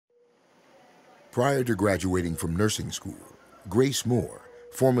Prior to graduating from nursing school, Grace Moore,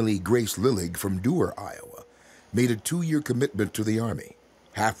 formerly Grace Lilleg from Dewar, Iowa, made a 2-year commitment to the Army.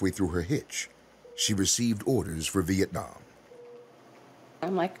 Halfway through her hitch, she received orders for Vietnam.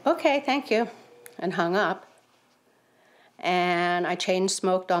 I'm like, okay, thank you, and hung up. And I chain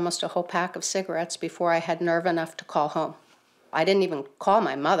smoked almost a whole pack of cigarettes before I had nerve enough to call home. I didn't even call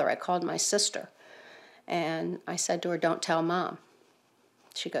my mother, I called my sister. And I said to her, don't tell Mom.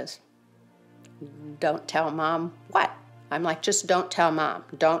 She goes, don't tell Mom what? I'm like, just don't tell Mom,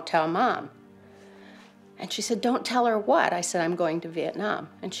 don't tell Mom. And she said, don't tell her what? I said, I'm going to Vietnam.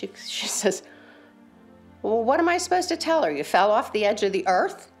 And she says, well, what am I supposed to tell her? You fell off the edge of the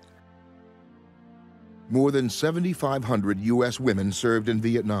earth? More than 7,500 U.S. women served in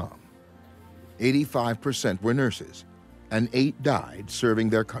Vietnam. 85% were nurses, and 8 died serving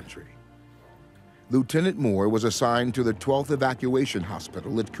their country. Lieutenant Moore was assigned to the 12th Evacuation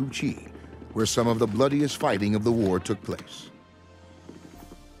Hospital at Cu Chi, where some of the bloodiest fighting of the war took place.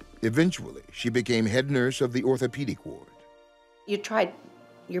 Eventually, she became head nurse of the orthopedic ward. You tried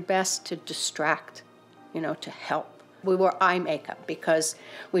your best to distract, to help. We wore eye makeup because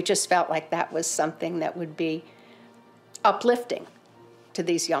we just felt like that was something that would be uplifting to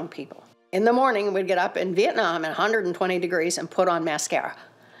these young people. In the morning, we'd get up in Vietnam at 120 degrees and put on mascara.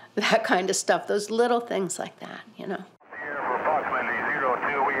 That kind of stuff, those little things like that, Here for approximately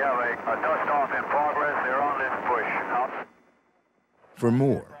 02, we have a dust-off in progress. They're on this push. For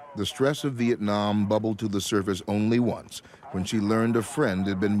Moore, the stress of Vietnam bubbled to the surface only once, when she learned a friend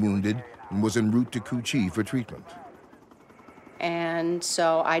had been wounded and was en route to Cu Chi for treatment. And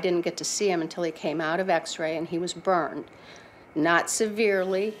so I didn't get to see him until he came out of X-ray, and he was burned. Not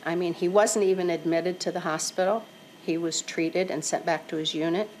severely. I mean, he wasn't even admitted to the hospital. He was treated and sent back to his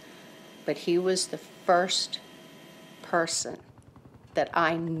unit. But he was the first person that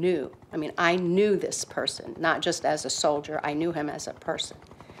I knew. I mean, I knew this person, not just as a soldier. I knew him as a person.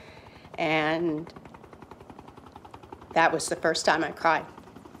 And that was the first time I cried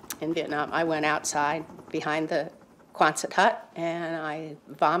in Vietnam. I went outside behind the Quonset hut, and I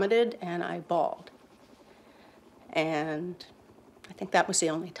vomited, and I bawled. And I think that was the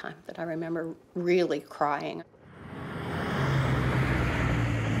only time that I remember really crying.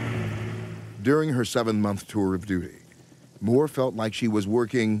 During her 7-month tour of duty, Moore felt like she was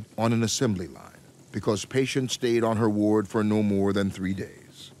working on an assembly line because patients stayed on her ward for no more than 3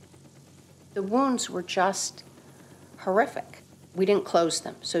 days. The wounds were just horrific. We didn't close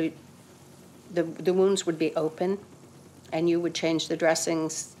them, so the wounds would be open, and you would change the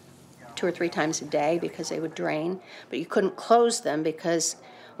dressings 2 or 3 times a day because they would drain, but you couldn't close them because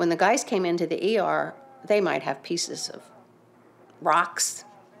when the guys came into the ER, they might have pieces of rocks,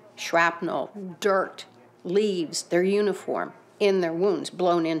 shrapnel, dirt, leaves, their uniform in their wounds,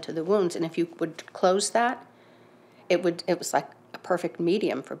 blown into the wounds. And if you would close that, it was like a perfect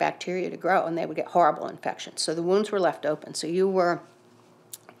medium for bacteria to grow, and they would get horrible infections. So the wounds were left open. So you were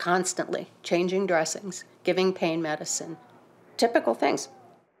constantly changing dressings, giving pain medicine, typical things.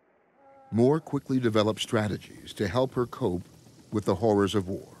 Moore quickly developed strategies to help her cope with the horrors of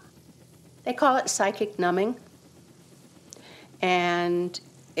war. They call it psychic numbing, and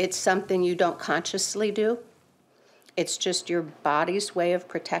it's something you don't consciously do. It's just your body's way of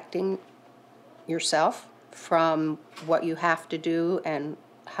protecting yourself from what you have to do and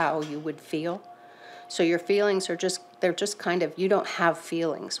how you would feel. So your feelings are they're just kind of, you don't have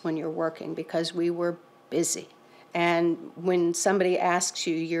feelings when you're working because we were busy. And when somebody asks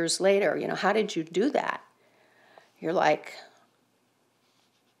you years later, how did you do that? You're like,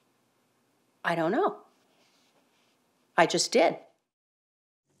 I don't know. I just did.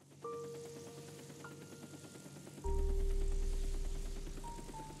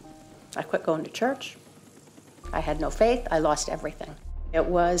 I quit going to church. I had no faith. I lost everything. It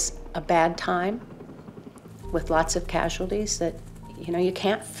was a bad time with lots of casualties that, you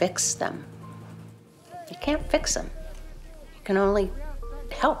can't fix them. You can't fix them. You can only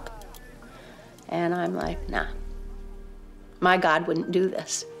help. And I'm like, nah, my God wouldn't do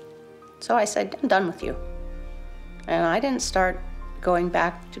this. So I said, I'm done with you. And I didn't start going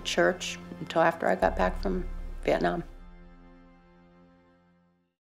back to church until after I got back from Vietnam.